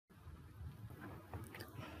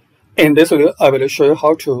In this video, I will show you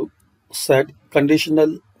how to set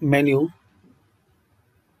conditional menu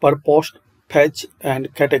per post, page,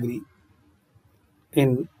 and category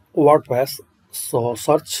in WordPress. So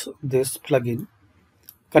search this plugin,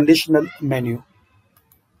 Conditional Menu.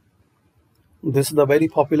 This is the very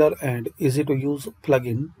popular and easy to use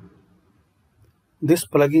plugin. This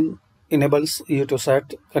plugin enables you to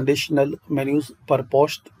set conditional menus per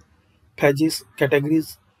post, pages,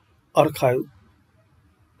 categories, archive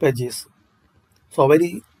pages. So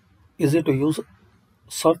very easy to use.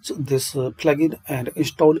 Search this plugin and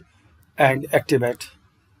install and activate.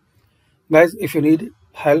 Guys, if you need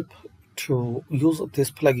help to use this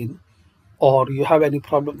plugin or you have any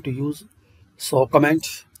problem to use, so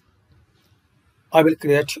comment. I will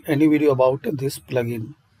create any video about this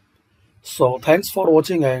plugin. So thanks for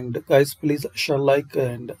watching, and guys, please share, like,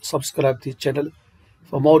 and subscribe the channel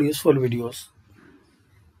for more useful videos.